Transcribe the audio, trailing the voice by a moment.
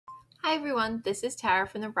Hi everyone, this is Tara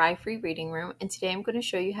from the Rye Free Reading Room, and today I'm going to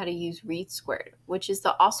show you how to use READsquared, which is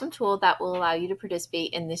the awesome tool that will allow you to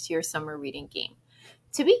participate in this year's summer reading game.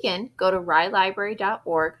 To begin, go to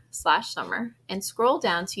ryelibrary.org/summer and scroll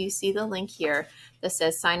down till you see the link here that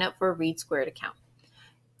says sign up for a READsquared account.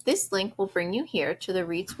 This link will bring you here to the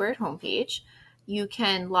READsquared homepage. You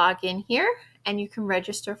can log in here and you can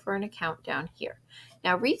register for an account down here.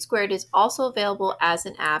 Now, READsquared is also available as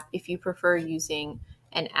an app if you prefer using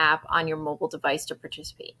an app on your mobile device to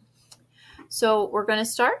participate. So we're going to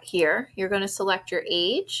start here. You're going to select your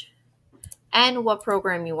age and what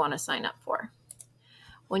program you want to sign up for.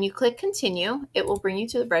 When you click continue, it will bring you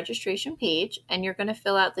to the registration page and you're going to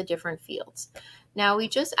fill out the different fields. Now we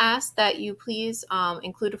just ask that you please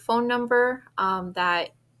include a phone number that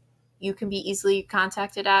you can be easily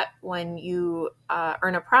contacted at when you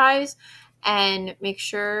earn a prize, and make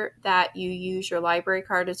sure that you use your library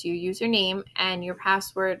card as your username and your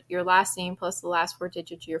password, your last name plus the last 4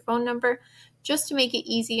 digits of your phone number, just to make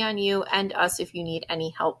it easy on you and us if you need any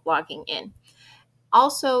help logging in.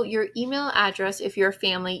 Also, your email address, if you're a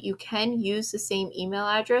family, you can use the same email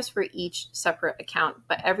address for each separate account,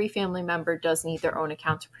 but every family member does need their own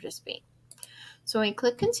account to participate. So when you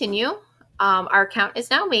click continue, our account is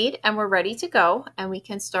now made and we're ready to go, and we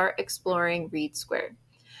can start exploring READsquared.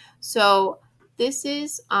 So this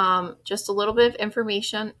is just a little bit of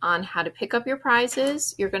information on how to pick up your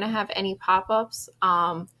prizes. You're going to have any pop-ups.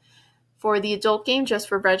 For the adult game, just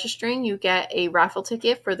for registering, you get a raffle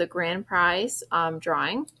ticket for the grand prize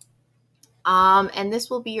drawing. And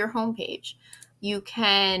this will be your homepage. You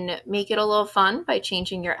can make it a little fun by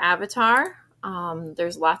changing your avatar.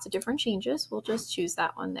 There's lots of different changes. We'll just choose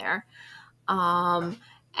that one there.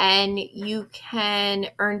 And you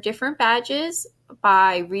can earn different badges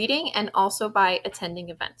by reading and also by attending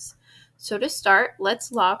events. So to start,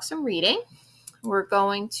 let's log some reading. We're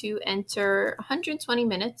going to enter 120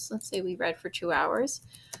 minutes. Let's say we read for 2 hours.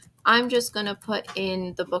 I'm just going to put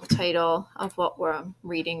in the book title of what we're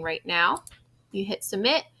reading right now. You hit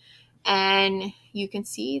submit and you can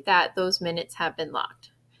see that those minutes have been logged,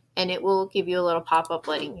 and it will give you a little pop-up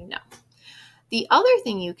letting you know. The other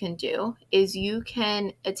thing you can do is you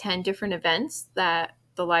can attend different events that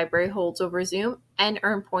the library holds over Zoom and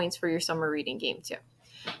earn points for your summer reading game too.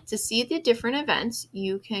 To see the different events,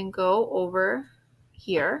 you can go over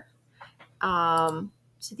here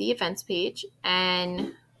to the events page,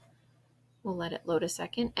 and we'll let it load a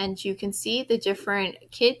second. And you can see the different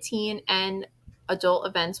kid, teen, and adult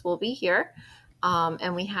events will be here.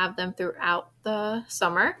 And we have them throughout the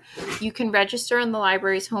summer. You can register on the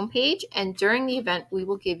library's homepage, and during the event, we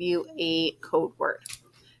will give you a code word.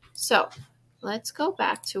 So let's go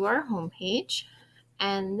back to our homepage,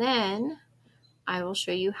 and then I will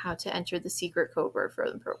show you how to enter the secret code word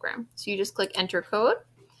for the program. So you just click enter code.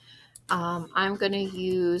 I'm going to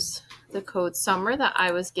use the code summer that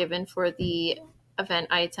I was given for the event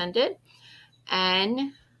I attended,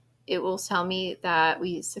 and it will tell me that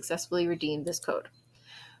we successfully redeemed this code.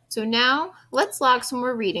 So now let's log some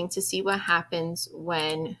more reading to see what happens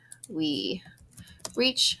when we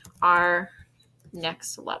reach our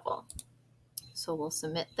next level. So we'll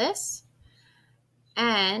submit this,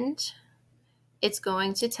 and it's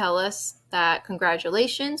going to tell us that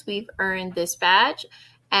congratulations, we've earned this badge,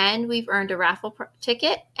 and we've earned a raffle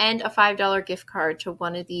ticket and a $5 gift card to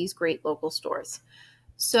one of these great local stores.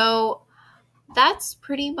 So that's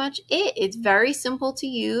pretty much it. It's very simple to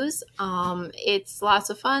use. It's lots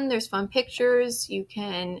of fun. There's fun pictures. You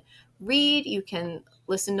can read, you can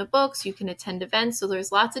listen to books, you can attend events. So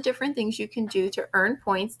there's lots of different things you can do to earn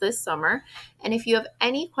points this summer. And if you have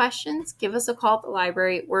any questions, give us a call at the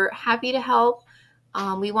library. We're happy to help.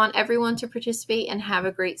 We want everyone to participate and have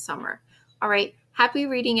a great summer. All right. Happy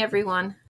reading, everyone.